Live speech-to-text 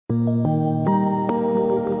السلام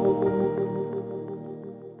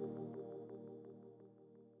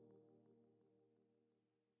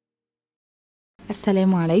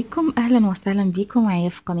عليكم، اهلا وسهلا بيكم معايا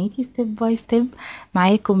في قناتي ستيب باي ستيب.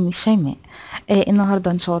 معاكم ميس شيماء.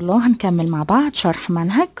 النهارده ان شاء الله هنكمل مع بعض شرح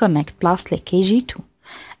منهج كونكت بلس لكي جي 2.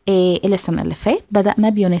 السنة اللي فات بدأنا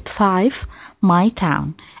بيونت 5 ماي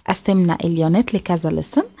تاون، قسمنا اليونت لكذا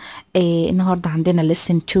لسن. النهارده عندنا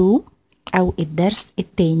لسن 2 او الدرس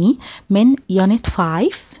الثاني من يونت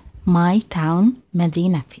 5 ماي تاون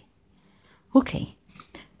مدينتي. اوكي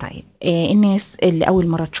طيب، الناس اللي اول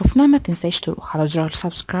مره تشوفنا ما تنساش تروح على زرار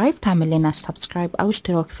سبسكرايب، تعمل لنا سبسكرايب او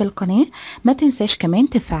اشتراك في القناه. ما تنساش كمان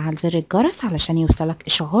تفعل زر الجرس علشان يوصلك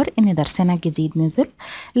اشعار ان درسنا الجديد نزل.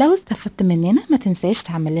 لو استفدت مننا ما تنساش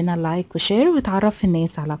تعمل لنا لايك وشير وتعرف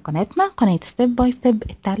الناس على قناتنا، قناه ستيب باي ستيب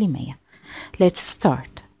التعليميه. Let's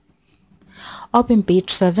start. Open page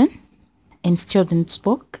 7 in student's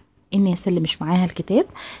book. الناس اللي مش معاها الكتاب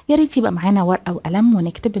يا ريت يبقى معانا ورقة وقلم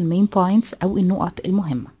ونكتب المين بوينتس أو النقط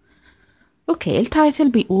المهمة. اوكي، التايتل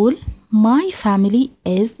بيقول My family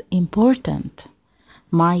is important.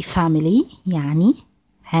 My family يعني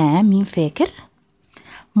مين فاكر؟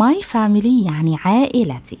 My family يعني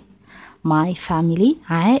عائلتي. My family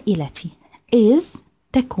عائلتي is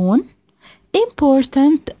تكون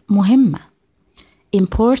important مهمة.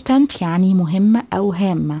 Important يعني مهمة أو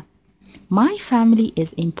هامة. My family is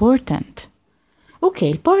important.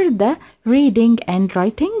 اوكي، البارت ده reading and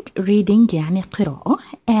writing. reading يعني قراءة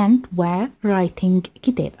and و writing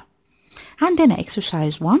كتابة. عندنا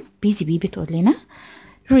exercise 1 بي بتقول لنا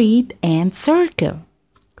read and circle.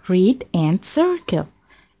 read and circle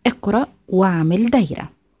اقرأ واعمل دايرة.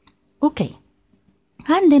 اوكي،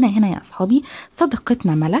 عندنا هنا يا أصحابي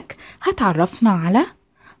صديقتنا ملك هتعرفنا على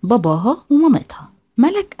باباها ومامتها.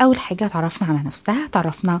 ملك أول حاجة هتعرفنا على نفسها،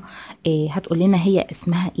 هتعرفنا هتقول لنا هي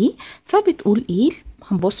اسمها ايه. فبتقول ايه؟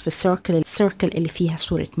 هنبص في السيركل اللي فيها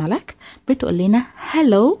صورة ملك. بتقول لنا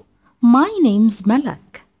hello my name's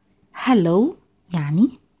ملك. hello يعني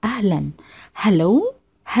أهلا. hello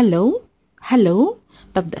hello hello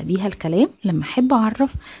ببدأ بيها الكلام لما أحب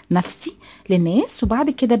أعرف نفسي للناس، وبعد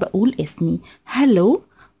كده بقول اسمي. hello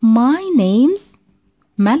my name's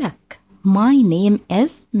ملك. my name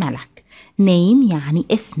is ملك. name يعني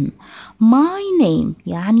اسم. my name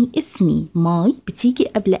يعني اسمي. my بتيجي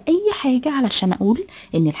قبل أي حاجة علشان أقول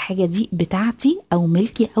إن الحاجة دي بتاعتي أو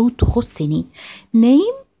ملكي أو تخصني.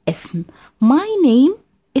 name اسم. my name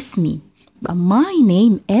اسمي. my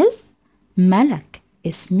name is ملك.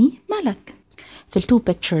 اسمي ملك. في التو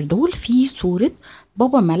بيكتشر دول في صورة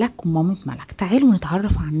بابا ملك ومامة ملك. تعالوا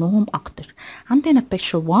نتعرف عنهم أكتر. عندنا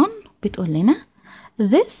بيكتشر 1 بتقول لنا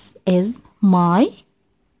This is my.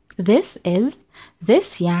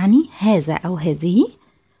 This يعني هذا أو هذه.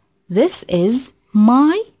 This is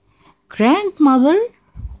my grandmother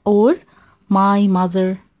or my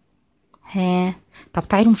mother. طب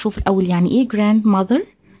تعالوا نشوف الأول يعني إيه grandmother.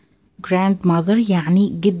 grandmother يعني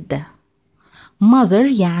جدة.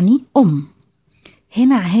 mother يعني أم.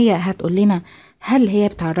 هنا هي هتقول لنا هل هي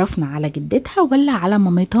بتعرفنا على جدتها ولا على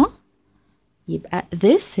مامتها؟ يبقى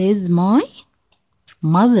this is my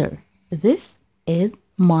mother. This is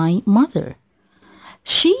my mother.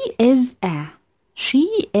 She is a.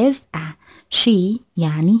 she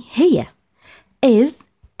يعني هي. is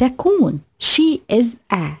تكون. she is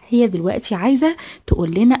a هي دلوقتي عايزة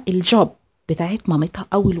تقول لنا الجوب بتاعت مامتها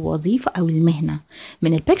أو الوظيفة أو المهنة.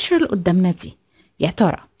 من البيكتشر اللي قدامنا دي يا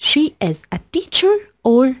ترى she is a teacher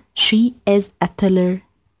or she is a teller؟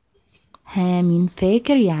 مين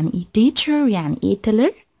فاكر يعني ايه teacher يعني ايه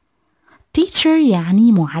teller؟ teacher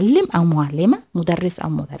يعني معلم أو معلمة، مدرس أو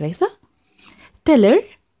مدرسة. teller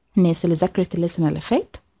الناس اللي ذاكرت الليسن اللي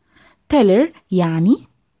فات، teller يعني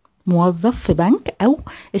موظف في بنك أو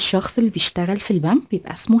الشخص اللي بيشتغل في البنك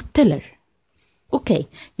بيبقى اسمه teller. اوكي،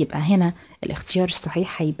 يبقى هنا الاختيار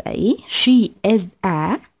الصحيح هيبقى ايه؟ she is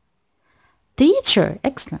a teacher.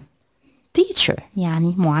 excellent. teacher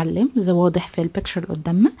يعني معلم، زي واضح في البيكتشر اللي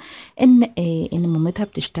قدامنا ان مامتها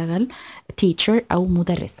بتشتغل teacher او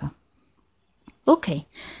مدرسة. اوكي،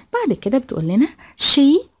 بعد كده بتقول لنا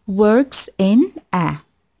she works in a.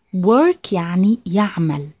 work يعني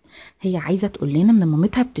يعمل. هي عايزة تقول لنا ان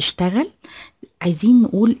مامتها بتشتغل. عايزين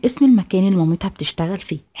نقول اسم المكان اللي مامتها بتشتغل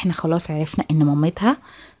فيه. احنا خلاص عرفنا ان مامتها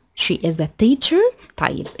she is a teacher.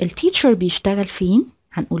 طيب التيتشر بيشتغل فين؟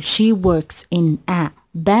 هنقول she works in a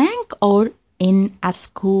bank or in a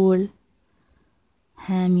school.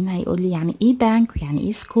 مين هيقول لي يعني ايه بانك ويعني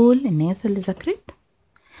ايه سكول؟ الناس اللي ذاكرت.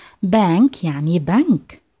 بانك يعني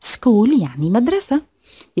بنك، سكول يعني مدرسة.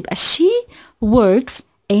 يبقى she works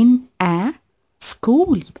in a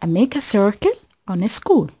school. يبقى make a circle on a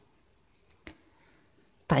school.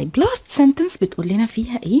 طيب last sentence بتقول لنا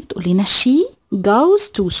فيها ايه؟ بتقول لنا she goes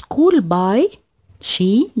to school by.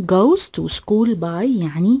 she goes to school by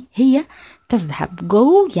يعني هي تذهب.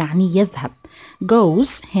 go يعني يذهب.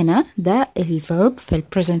 goes هنا ده الverb في ال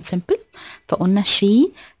present simple، فقلنا she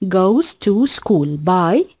goes to school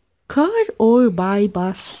by car or by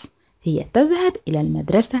bus. هي تذهب إلى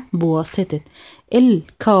المدرسة بواسطة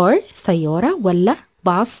الكار سيارة ولا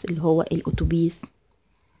باص اللي هو الأتوبيس.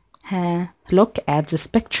 look at this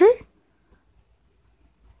picture.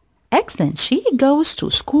 Excellent. She goes to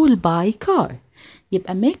school by car.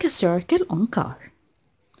 يبقى make a circle on car.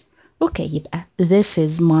 Okay, يبقى this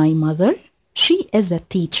is my mother. She is a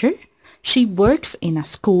teacher. She works in a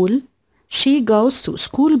school. She goes to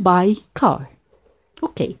school by car.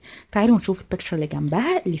 اوكي، تعالوا نشوف البيكتشر اللي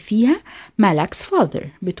جنبها اللي فيها مالك's father.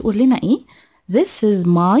 بتقول لنا ايه؟ This is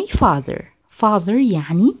my father. father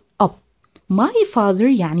يعني أب. my father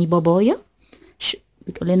يعني بابايا.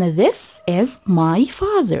 بتقول لنا this is my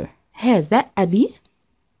father. هذا أبي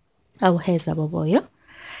أو هذا بابايا.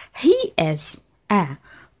 He is a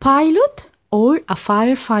pilot or a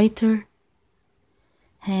firefighter.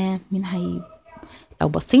 مين هي؟ لو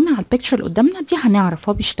بصينا على البيكتشر اللي قدامنا دي هنعرف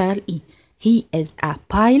هو بيشتغل ايه. He is a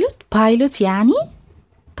pilot. pilot يعني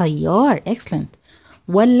طيار. excellent.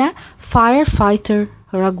 ولا firefighter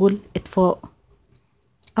رجل إطفاء.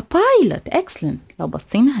 a pilot. excellent. لو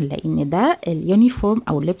بصينا هنلاقي ان ده اليونيفورم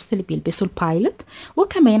او اللبس اللي بيلبسه البايلوت.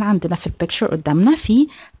 وكمان عندنا في البيكتشر قدامنا في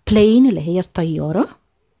plane اللي هي الطيارة.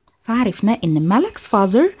 فعرفنا ان مالك's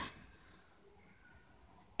father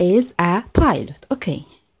is a pilot. اوكي،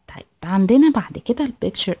 طيب عندنا بعد كده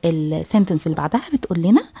البيكتشر السنتنس اللي بعدها بتقول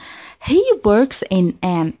لنا he works in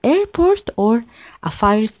an airport or a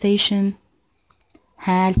fire station.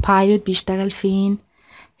 البايلوت بيشتغل فين؟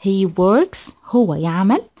 he works هو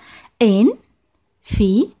يعمل in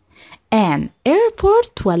في an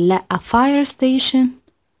airport ولا a fire station.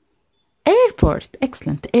 airport.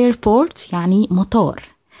 excellent. airport يعني مطار.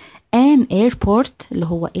 an airport اللي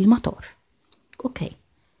هو المطار. اوكي،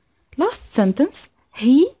 last sentence.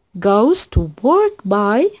 he goes to work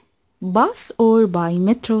by bus or by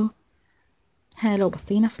metro. لو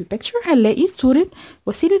بصينا في البيكتشر هنلاقي صورة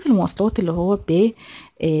وسيلة المواصلات اللي هو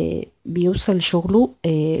بيوصل لشغله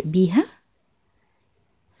بيها.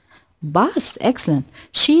 bus. excellent.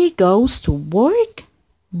 she goes to work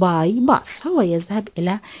by bus. هو يذهب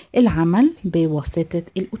إلى العمل بواسطة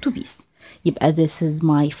الأتوبيس. يبقى this is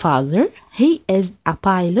my father. he is a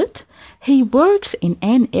pilot. he works in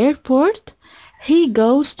an airport. he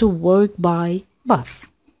goes to work by bus.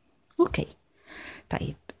 اوكي،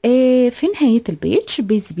 طيب في نهاية البيج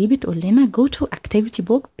بيز بي بتقول لنا go to activity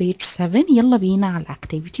book page 7. يلا بينا على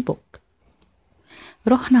activity book.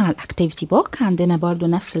 رحنا على activity book. عندنا برضو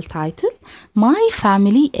نفس التايتل my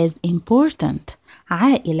family is important.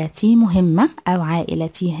 عائلتي مهمة أو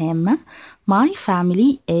عائلتي هامة. my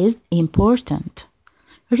family is important.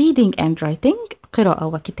 reading and writing قراءة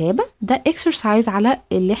وكتابة. ده exercise على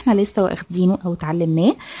اللي احنا لسه واخدينه أو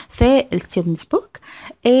اتعلمناه في ال students book.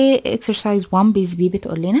 exercise 1 بيز بي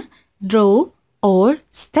بتقول لنا draw or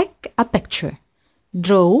stick a picture.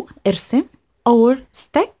 draw ارسم or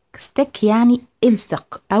stick يعني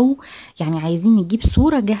الصق أو يعني عايزين نجيب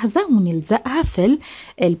صورة جاهزة ونلزقها في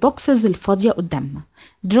البوكسز الفاضية قدامنا.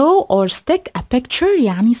 draw or stick a picture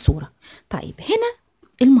يعني صورة. طيب هنا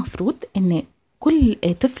المفروض ان كل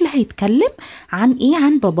طفل هيتكلم عن ايه؟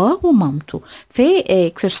 عن باباه ومامته. في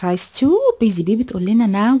exercise 2 بيزي بي بتقول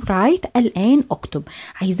لنا now write الآن اكتب.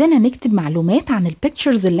 عايزانا نكتب معلومات عن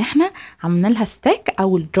البيكتشرز اللي احنا عملنا لها ستيك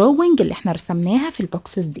او الدروينج اللي احنا رسمناها في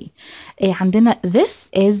البوكسز دي. عندنا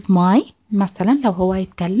this is my. مثلا لو هو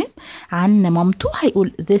هيتكلم عن مامته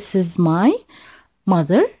هيقول this is my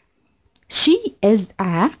mother. she is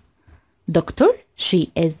a doctor. she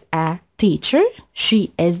is a teacher. she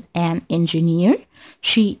is an engineer.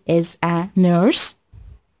 she is a nurse.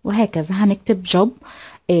 وهكذا هنكتب جوب.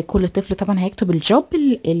 كل طفل طبعا هيكتب الجوب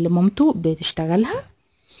اللي مامته بتشتغلها.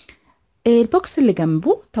 البوكس اللي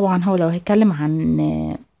جنبه طبعا هو لو هيتكلم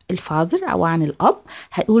عن الفاذر او عن الاب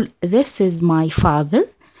هيقول this is my father.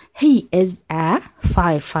 he is a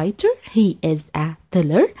firefighter. he is a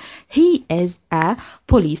teller. he is a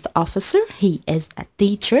police officer. he is a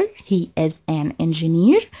teacher. he is an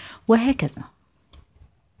engineer. وهكذا.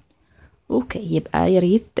 اوكي، يبقى يا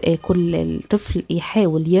ريت كل الطفل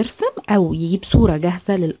يحاول يرسم او يجيب صورة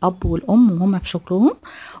جاهزة للاب والام وهما في شغلهم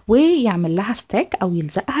ويعمل لها ستاك او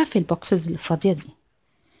يلزقها في البوكسز الفاضية دي.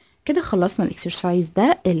 كده خلصنا الاكسرسايز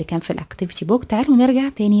ده اللي كان في الاكتيفيتي بوك. تعالوا نرجع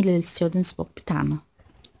تاني للستودنتس بوك بتاعنا.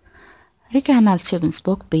 رجعنا للستودنتس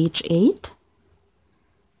بوك بيج 8.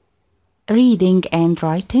 reading and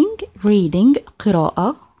writing. reading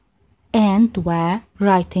قراءة and و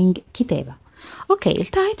writing كتابة. اوكي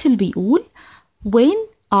التايتل بيقول when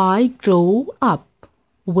I grow up.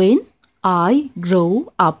 when I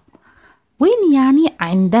grow up. when يعني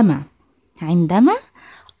عندما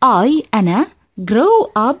أنا grow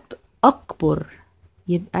up أكبر،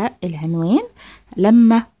 يبقى العنوان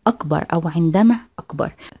لما أكبر أو عندما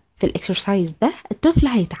أكبر. في الاكسرسايز ده الطفل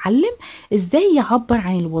هيتعلم ازاي يعبر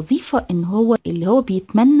عن الوظيفة اللي هو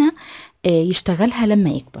بيتمنى يشتغلها لما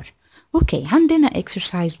يكبر. اوكي عندنا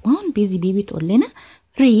اكسرسايز 1 بيزي بيبي تقول لنا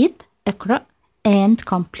read اقرأ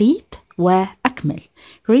and complete وأكمل.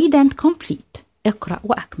 read and complete اقرأ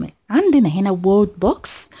وأكمل. عندنا هنا word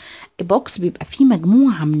box. box بيبقى فيه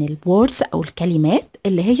مجموعة من الوردز أو الكلمات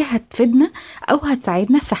اللي هي هتفيدنا أو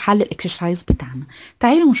هتساعدنا في حل الاكسرسايز بتاعنا.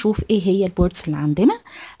 تعالوا نشوف ايه هي الوردز اللي عندنا.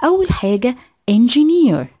 أول حاجة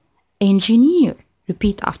engineer. engineer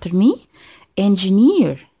repeat after me.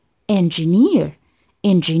 engineer engineer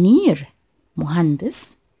engineer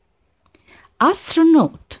مهندس.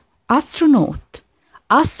 astronaut astronaut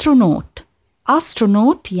astronaut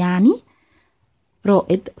astronaut يعني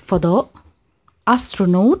رائد فضاء.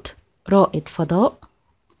 astronaut رائد فضاء.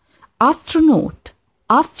 astronaut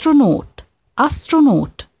astronaut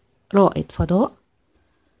astronaut رائد فضاء.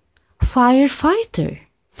 firefighter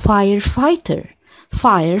firefighter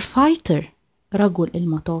firefighter رجل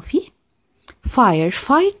المطافي.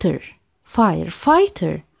 firefighter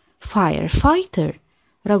firefighter firefighter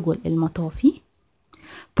رجل المطافي.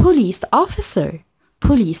 police officer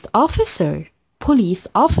police officer police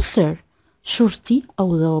officer شرطي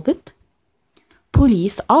أو ضابط.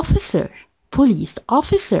 police officer police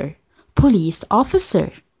officer police officer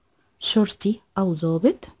شرطي أو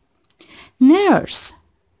ضابط. nurse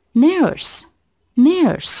nurse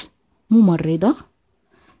nurse ممرضة.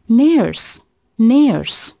 nurse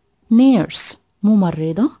nurse nurse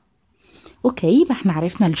ممرضة. اوكي يبقى احنا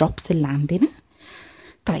عرفنا الجوبس اللي عندنا.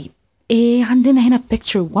 طيب عندنا هنا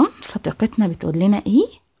picture 1 صديقتنا بتقول لنا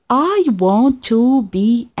ايه؟ I want to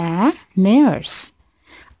be a nurse.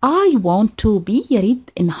 I want to be يريد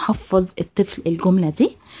ان نحفظ الطفل الجملة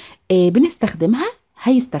دي.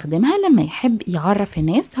 هيستخدمها لما يحب يعرف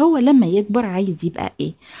الناس هو لما يكبر عايز يبقى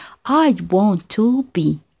ايه. I want to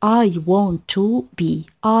be I want to be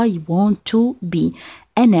I want to be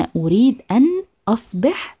أنا أريد أن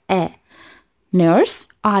أصبح a nurse.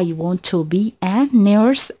 I want to be a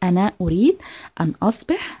nurse. أنا أريد أن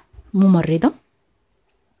أصبح ممرضة.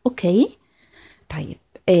 أوكي طيب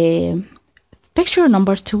picture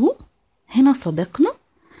number 2 هنا صديقنا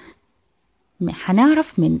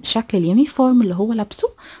هنعرف من شكل اليونيفورم اللي هو لابسه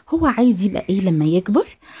هو عايز يبقى ايه لما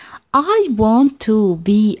يكبر. I want to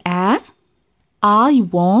be a I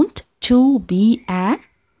want to be a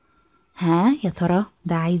يا ترى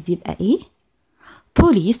ده عايز يبقى ايه؟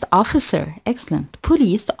 police officer. excellent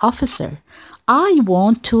police officer. I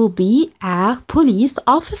want to be a police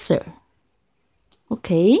officer.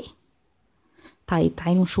 اوكي طيب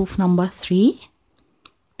تعالوا نشوف number 3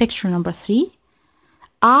 picture number 3.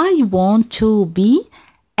 I want to be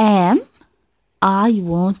an I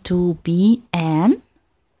want to be an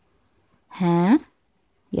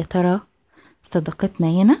يا ترى صديقتنا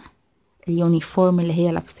هنا اليونيفورم اللي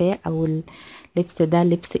هي لابساه او اللبس ده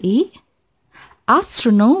لبس ايه؟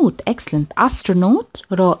 astronaut. excellent astronaut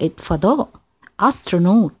رائد فضاء.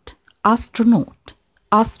 astronaut astronaut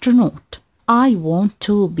astronaut. I want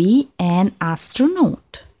to be an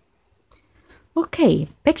astronaut. okay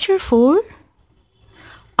picture 4.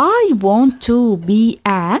 I want to be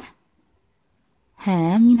a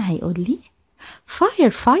مين هيقول لي؟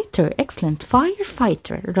 firefighter. excellent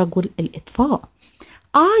firefighter رجل الإطفاء.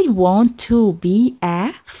 I want to be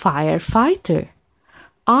a firefighter.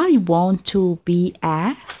 I want to be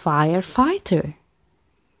a firefighter.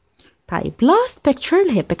 طيب last picture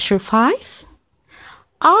اللي هي picture 5.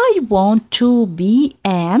 I want to be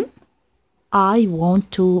an I want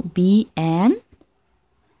to be an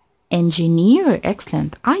engineer.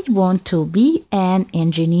 excellent I want to be an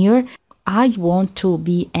engineer. I want to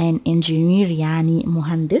be an engineer يعني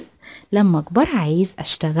مهندس. لما أكبر عايز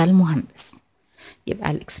أشتغل مهندس.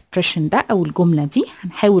 يبقى الإكسبريشن ده أو الجملة دي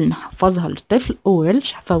هنحاول نحفظها للطفل oral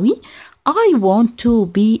شفوي. I want to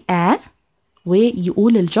be a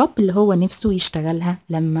ويقول الجوب اللي هو نفسه يشتغلها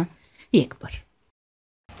لما يكبر.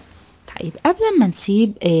 طيب قبل ما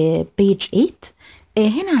نسيب page 8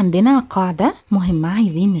 هنا عندنا قاعدة مهمة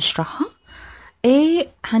عايزين نشرحها.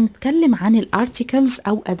 هنتكلم عن الارتكلز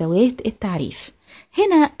أو أدوات التعريف.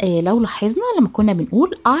 هنا لو لاحظنا لما كنا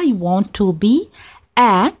بنقول I want to be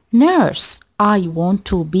a nurse I want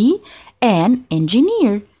to be an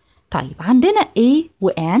engineer. طيب عندنا a و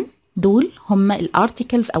an دول هم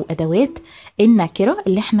الارتكلز او ادوات النكره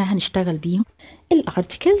اللي احنا هنشتغل بيهم.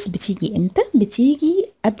 الارتكلز بتيجي امتى؟ بتيجي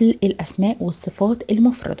قبل الاسماء والصفات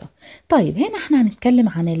المفرده. طيب هنا احنا هنتكلم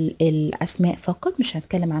عن الاسماء فقط، مش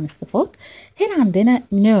هنتكلم عن الصفات. هنا عندنا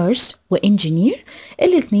nurse وانجينير،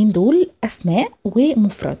 الاثنين دول اسماء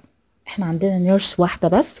ومفرد. احنا عندنا نيرس واحده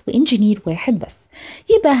بس وانجينير واحد بس،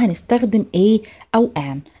 يبقى هنستخدم a او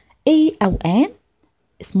an. a او an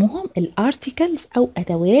اسمهم الارتكلز او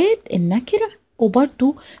ادوات النكره،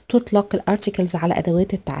 وبرضو تطلق الارتكلز على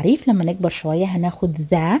ادوات التعريف. لما نكبر شويه هناخد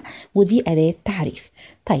ذا ودي اداه تعريف.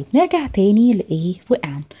 طيب نرجع تاني لايه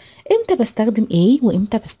وان. امتى بستخدم ايه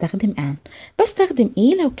وامتى بستخدم ان؟ بستخدم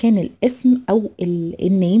ايه لو كان الاسم او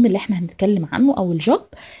النيم اللي احنا هنتكلم عنه او الجوب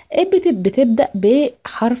بتبدا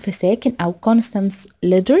بحرف ساكن او consonant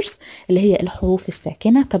letters اللي هي الحروف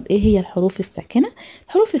الساكنه. طب ايه هي الحروف الساكنه؟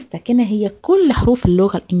 الحروف الساكنه هي كل حروف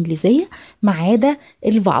اللغه الانجليزيه ما عدا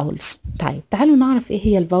الفاولز. طيب تعالوا نعرف ايه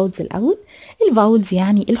هي الفاولز الاول. الفاولز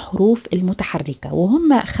يعني الحروف المتحركه،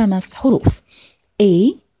 وهم 5 حروف: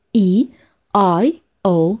 A E I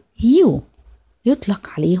O U، يطلق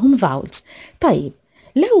عليهم فاولز. طيب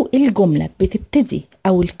لو الجملة بتبتدي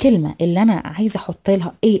أو الكلمة اللي أنا عايزة أحط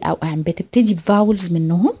لها A أو أم بتبتدي بفاولز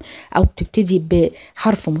منهم أو بتبتدي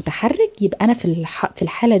بحرف متحرك، يبقى أنا في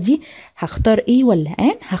الحالة دي هختار A ولا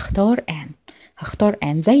أن؟ هختار أن. هختار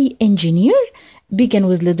أن زي engineer begin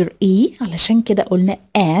with letter E، علشان كده قلنا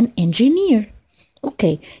an engineer.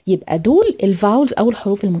 أوكي، يبقى دول الفاولز أو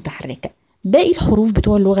الحروف المتحركة. باقي الحروف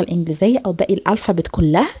بتوع اللغة الإنجليزية أو باقي الألفابت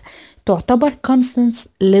كلها تعتبر consonant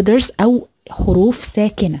letters أو حروف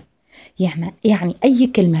ساكنة. يعني أي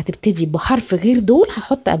كلمة هتبتدي بحرف غير دول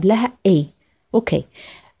هحط قبلها A. أوكي،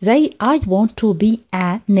 زي I want to be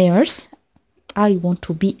a nurse. I want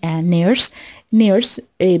to be a nurse. nurse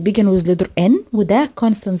begin with letter N، وده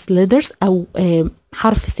consonant letters أو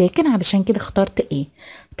حرف ساكن، علشان كده اخترت A.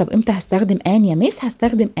 طب امتى هستخدم ان يا ميس؟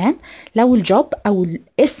 هستخدم ان لو الجوب او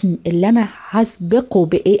الاسم اللي انا هسبقه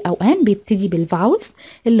ب A او ان بيبتدي بالفاولز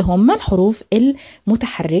اللي هم الحروف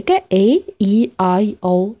المتحركة A E I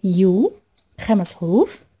O U، 5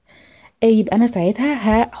 حروف. يبقى انا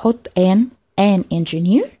ساعتها هحط an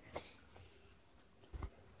engineer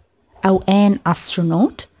او an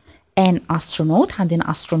astronaut. an astronaut،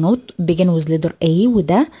 عندنا astronaut begin with letter A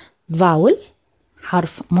وده vowel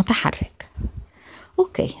حرف متحرك.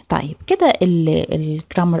 اوكي، طيب كده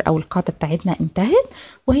الجرامر او القاعده بتاعتنا انتهت،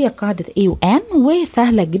 وهي قاعده A و N،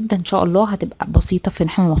 وسهله جدا ان شاء الله، هتبقى بسيطه في ان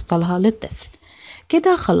احنا نوصلها للطفل.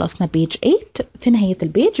 كده خلصنا بيج 8. في نهايه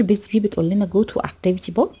البيج بي بتقول لنا go to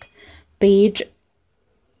activity book. بيج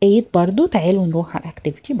 8 برضو تعالوا نروح على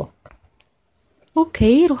activity book.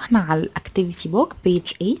 اوكي، رحنا على الاكتيفيتي بوك بيج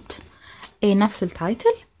 8. نفس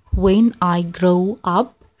التايتل when I grow up،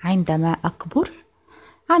 عندما اكبر.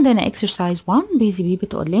 عندنا exercise 1 بي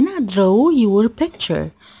بتقول لنا draw your picture.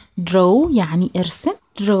 draw يعني ارسم،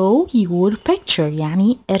 draw your picture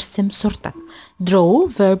يعني ارسم صورتك. draw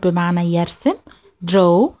verb بمعنى يرسم،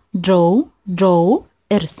 draw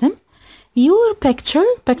ارسم. your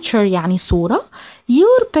picture يعني صورة،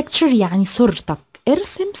 your picture يعني صورتك،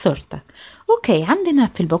 ارسم صورتك. اوكي، عندنا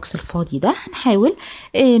في البوكس الفاضي ده هنحاول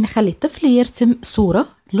نخلي الطفل يرسم صورة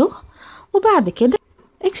له. وبعد كده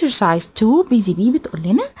exercise 2 بي بتقول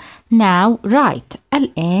لنا now write،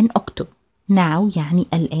 الآن اكتب. now يعني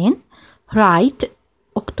الآن، write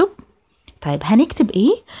اكتب. طيب هنكتب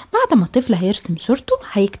ايه؟ بعد ما الطفل هيرسم صورته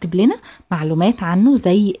هيكتب لنا معلومات عنه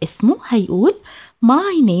زي اسمه. هيقول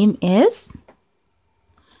my name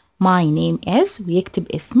is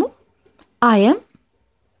ويكتب اسمه. I am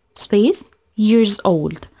space years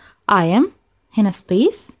old. I am هنا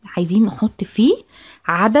space عايزين نحط فيه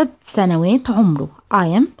عدد سنوات عمره.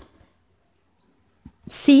 I am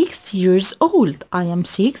 6 years old. I am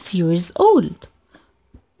 6 years old.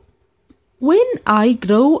 When I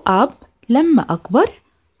grow up، لما أكبر.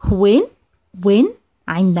 when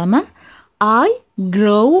عندما. I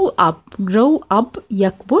grow up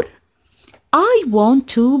يكبر. I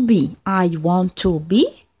want to be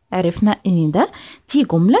عرفنا ان دي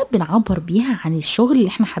جملة بنعبر بيها عن الشغل اللي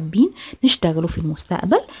احنا حابين نشتغله في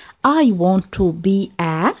المستقبل. I want to be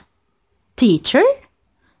a teacher,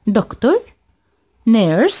 doctor,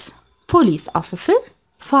 nurse, police officer,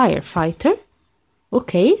 firefighter.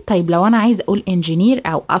 اوكي، طيب لو انا عايزه اقول engineer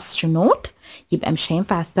او astronaut يبقى مش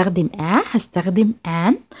هينفع استخدم هستخدم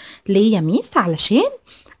an. ليه يا ميس؟ علشان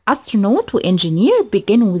astronaut و engineer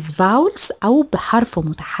begin with vowels أو بحرف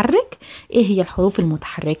متحرك. إيه هي الحروف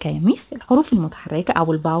المتحركة يا ميس؟ الحروف المتحركة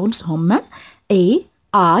أو الفاولز هما A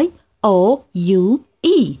I O U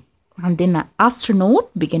E. عندنا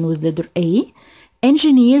astronaut begin with letter A,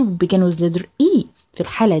 engineer begin with letter E. في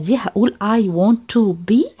الحالة دي هقول I want to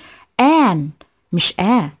be an مش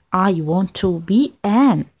I want to be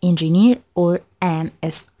an engineer or an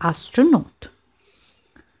astronaut.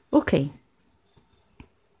 اوكي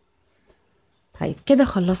طيب كده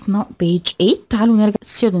خلصنا page 8. تعالوا نرجع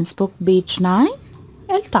students book page 9.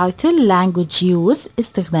 التايتل language use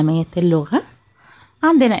استخدامات اللغة.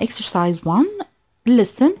 عندنا exercise 1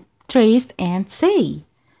 listen trace and say.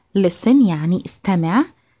 listen يعني استمع،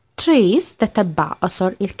 trace تتبع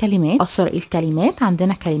أثر الكلمات. أثر الكلمات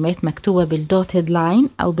عندنا كلمات مكتوبة بالدوتد لاين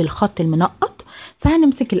أو بالخط المنقط،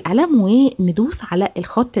 فهنمسك القلم وندوس على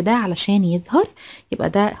الخط ده علشان يظهر، يبقى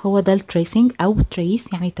ده هو ده التريسنج أو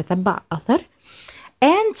trace يعني تتبع أثر.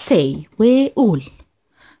 and say وقول.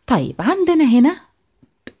 طيب عندنا هنا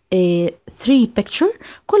 3 picture،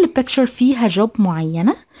 كل picture فيها job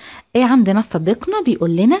معينة. عندنا صديقنا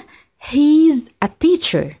بيقول لنا he's a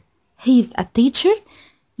teacher. he's a teacher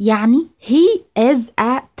يعني he is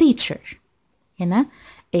a teacher. هنا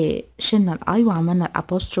شلنا الاي وعملنا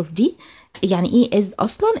الابوستروف دي. يعني ايه is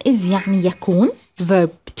اصلا؟ is يعني يكون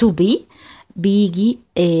verb to be، بيجي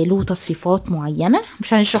له تصريفات معينة،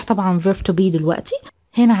 مش هنشرح طبعا verb to be دلوقتي.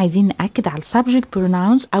 هنا عايزين نأكد على subject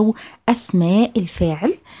pronouns أو أسماء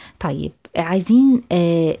الفاعل. طيب عايزين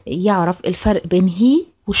يعرف الفرق بين he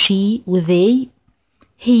وشي وthey.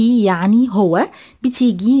 he يعني هو،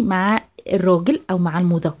 بتيجي مع الراجل أو مع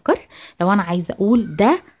المذكر. لو أنا عايزة أقول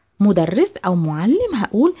ده مدرس أو معلم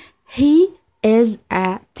هقول he is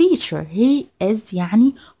a teacher. he is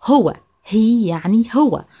يعني هو، he يعني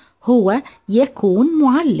هو يكون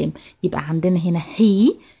معلم. يبقى عندنا هنا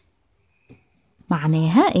he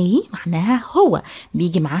معناها ايه؟ معناها هو،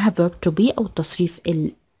 بيجي معاها verb to be او التصريف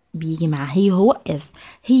بيجي معاه هو is.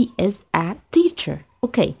 he is a teacher.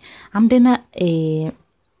 اوكي عندنا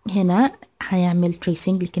هنا هيعمل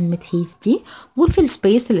tracing لكلمة he's دي، وفي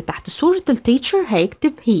السبيس اللي تحت صورة التيتشر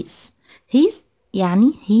هيكتب he's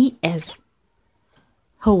يعني he is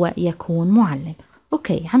هو يكون معلم.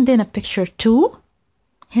 اوكي عندنا picture 2.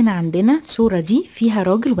 هنا عندنا صورة دي فيها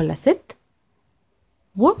راجل ولا ست؟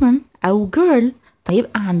 woman أو girl. طيب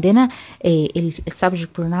عندنا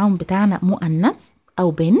السبجكت بروناون بتاعنا مؤنث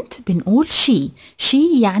أو بنت، بنقول she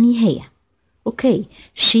يعني هي. أوكي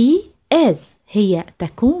she is هي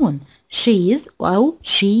تكون، she's أو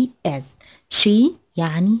she is. she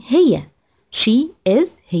يعني هي، she is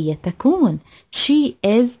هي تكون. she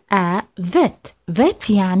is a vet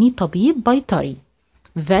يعني طبيب بيطري.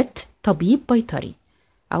 vet طبيب بيطري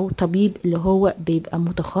أو طبيب اللي هو بيبقى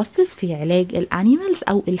متخصص في علاج الانيمالز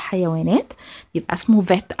أو الحيوانات، بيبقى اسمه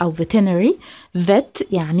vet أو veterinary. vet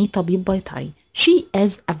يعني طبيب بيطري. she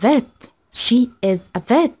is a vet. she is a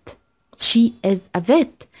vet. she is a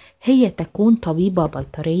vet هي تكون طبيبة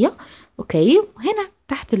بيطرية. اوكي هنا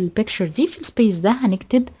تحت البيكتشر دي في السبيس ده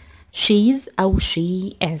هنكتب she's أو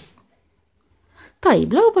she is.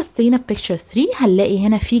 طيب لو بصينا بيكتشر 3 هنلاقي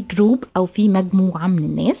هنا في جروب أو في مجموعة من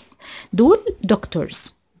الناس، دول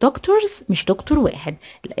دكتورز. دكتورز مش دكتور واحد،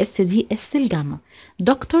 الاس دي اس الجمع.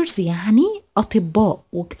 دكتورز يعني أطباء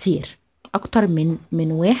وكتير، أكتر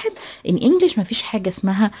من واحد. in English مفيش حاجة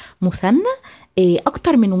اسمها مثنى،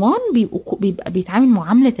 أكتر من one بيبقى بيتعامل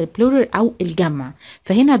معاملة البلورال أو الجمع.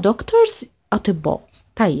 فهنا دكتورز أطباء.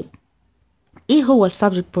 طيب ايه هو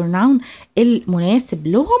السبجكت بروناون المناسب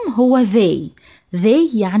لهم؟ هو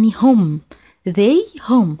they يعني هم.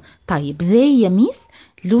 هم. طيب they يا ميس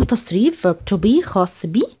له تصريف verb to be خاص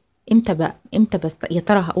بيه. امتى بس يا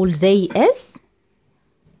ترى هقول they is؟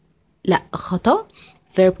 لا خطأ.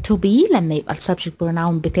 verb to be لما يبقى السبجكت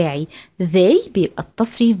بروناون بتاعي they بيبقى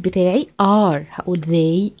التصريف بتاعي are. هقول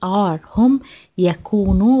they are هم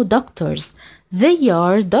يكونوا doctors. they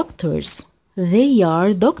are doctors. they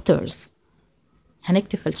are doctors.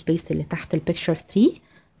 هنكتب في السبيس اللي تحت البيكتشر 3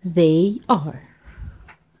 they are.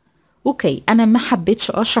 اوكي انا ما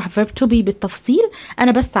حبيتش اشرح verb to be بالتفصيل،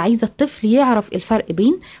 انا بس عايزه الطفل يعرف الفرق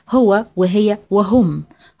بين هو وهي وهم.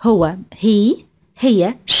 هو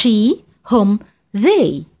هي she هم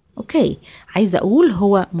they. اوكي عايزه اقول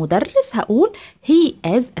هو مدرس هقول he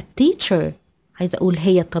is a teacher. عايزه اقول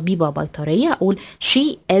هي طبيبه بيطريه اقول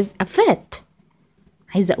she is a vet.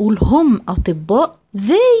 عايزه اقول هم اطباء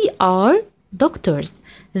they are doctors.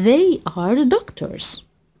 they are doctors.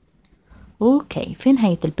 اوكي في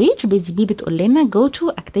نهاية البيج بيزي بي بتقول لنا go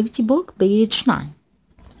to activity book page 9.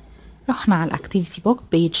 رحنا على activity book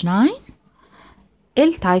page 9.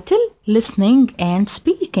 التايتل listening and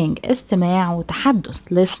speaking استماع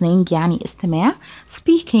وتحدث. listening يعني استماع،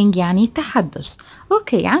 speaking يعني تحدث.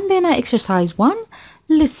 اوكي عندنا exercise 1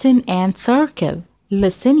 listen and circle.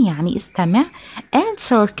 listen يعني استمع and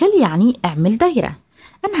circle يعني اعمل دايرة.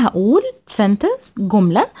 انا هقول sentence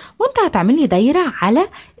جملة، وانت هتعملي دايرة على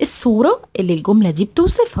الصورة اللي الجملة دي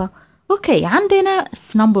بتوصفها. اوكي، عندنا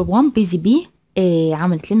في نمبر 1 بيزي بي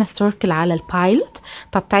عملت لنا سيركل على البايلوت.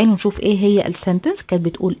 طب تعالوا نشوف ايه هي السنتنس كانت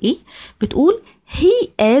بتقول ايه. بتقول he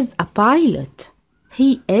is a pilot.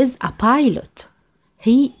 he is a pilot.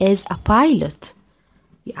 he is a pilot.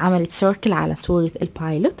 عملت سيركل على صورة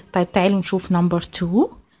البايلوت. طيب تعالوا نشوف نمبر 2.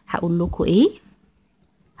 هقول لكم ايه؟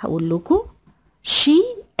 هقول لكم she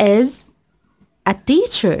is a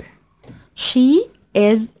teacher. she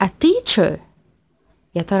is a teacher.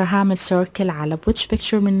 يا ترى هعمل سيركل على which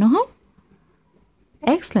picture منهم؟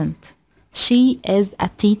 excellent. she is a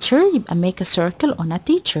teacher، يبقى make a circle on a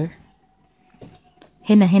teacher.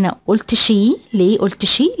 هنا قلت she. ليه قلت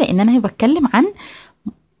she؟ لان انا بتكلم عن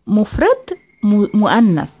مفرد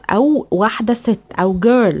مؤنث او واحدة ست او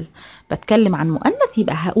girl. بتكلم عن مؤنث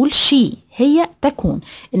يبقى هقول she، هي تكون.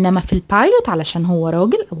 انما في البايلوت علشان هو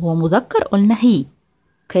راجل او هو مذكر قلنا he.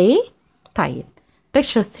 اوكي. طيب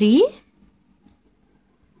picture 3.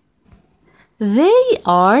 they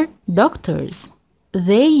are doctors.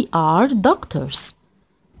 they are doctors.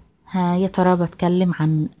 ها يا ترى بتكلم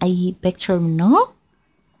عن اي picture منهم؟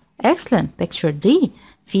 excellent. picture دي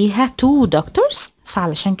فيها two doctors،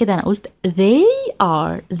 فعلشان كده انا قلت they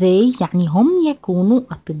are. they يعني هم يكونوا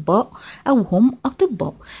اطباء او هم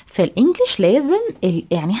اطباء. فالانجليش لازم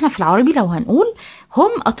يعني احنا في العربي لو هنقول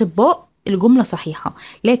هم اطباء الجملة صحيحة،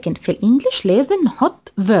 لكن في الانجليش لازم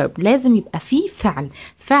نحط verb، لازم يبقى فيه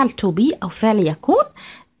فعل to be او فعل يكون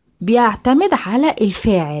بيعتمد على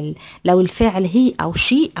الفاعل. لو الفاعل هي او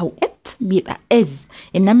she او it بيبقى is،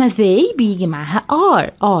 انما they بيجي معاها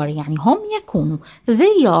are يعني هم يكونوا.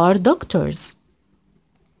 they are doctors.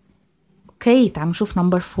 اوكي تعالوا نشوف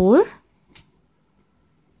نمبر 4.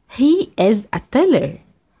 he is a teller.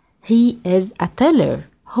 he is a teller.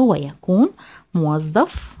 هو يكون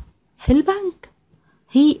موظف في البنك.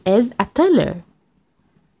 he is a teller.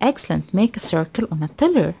 excellent. make a circle on a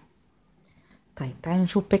teller. طيب تعالوا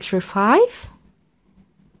نشوف picture 5.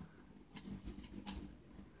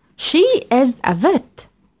 she is a vet.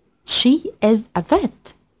 she is a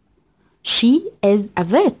vet. she is a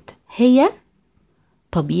vet. هي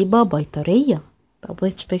طبيبة بيطرية. طب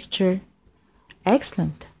which picture؟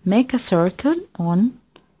 excellent. make a circle on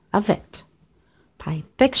a vet. طيب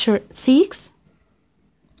picture 6.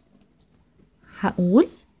 هقول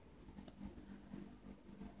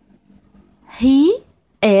he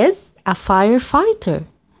is a firefighter.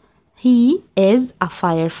 he is a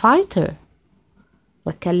firefighter.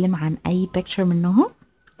 بتكلم عن أي picture منهم؟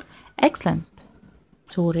 excellent.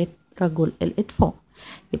 صورة رجل الإطفاء.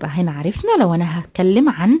 يبقى هنا عرفنا لو أنا هتكلم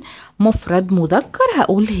عن مفرد مذكر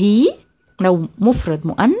هقول he، لو مفرد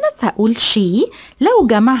مؤنث هقول she، لو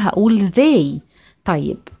جمع هقول they.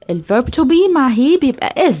 طيب الverb to be مع he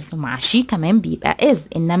بيبقى is، ومع she كمان بيبقى is.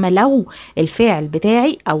 إنما لو الفاعل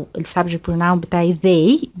بتاعي أو subject pronoun بتاعي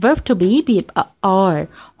they، verb to be بيبقى are،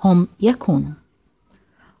 هم يكونوا.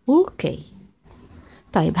 أوكي.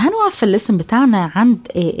 طيب هنوقف في الليسن بتاعنا عند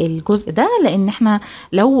الجزء ده، لان احنا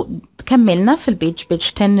لو كملنا في البيج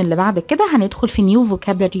 10 اللي بعد كده هندخل في نيو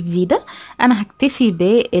فوكابلري جديده. انا هكتفي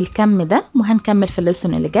بالكم ده وهنكمل في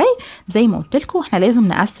الليسن اللي جاي. زي ما قلت لكم احنا لازم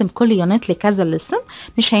نقسم كل يونت لكذا ليسن،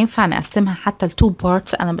 مش هينفع نقسمها حتى لتو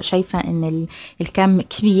بارتس. انا شايفه ان الكم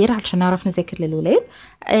كبير علشان نعرف نذاكر للولاد.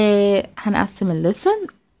 هنقسم الليسن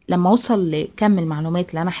لما اوصل لكم المعلومات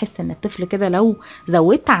اللي انا احس ان الطفل كده لو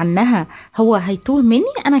زودت عنها هو هيتوه مني،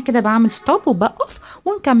 انا كده بعمل ستوب وبقف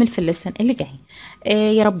ونكمل في الليسن اللي جاي.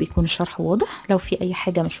 يا رب يكون الشرح واضح. لو في اي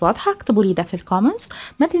حاجه مش واضحه اكتبوا لي ده في الكومنتس.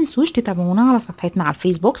 ما تنسوش تتابعونا على صفحتنا على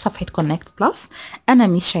الفيسبوك، صفحه كونكت بلس. انا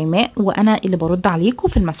ميس شيماء، وانا اللي برد عليكم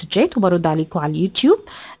في المسجات وبرد عليكم على اليوتيوب.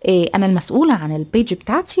 انا المسؤوله عن البيج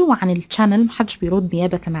بتاعتي وعن الشانل، محدش بيرد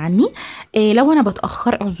نيابه عني. لو انا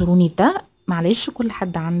بتاخر اعذروني بده، معلش كل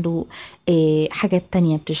حد عنده حاجات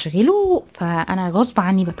تانية بتشغله، فأنا غصب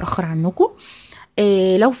عني بتأخر عنكم.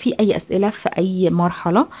 لو في أي أسئلة في أي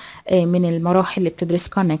مرحلة من المراحل اللي بتدرس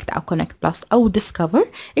كونكت أو كونكت بلس أو ديسكفر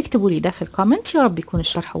اكتبوا لي ده في الكومنت. يا رب يكون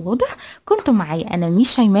الشرح واضح. كنتم معي أنا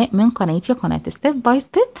ميس شيماء من قناتي قناة ستيب باي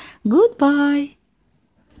ستيب. جود باي.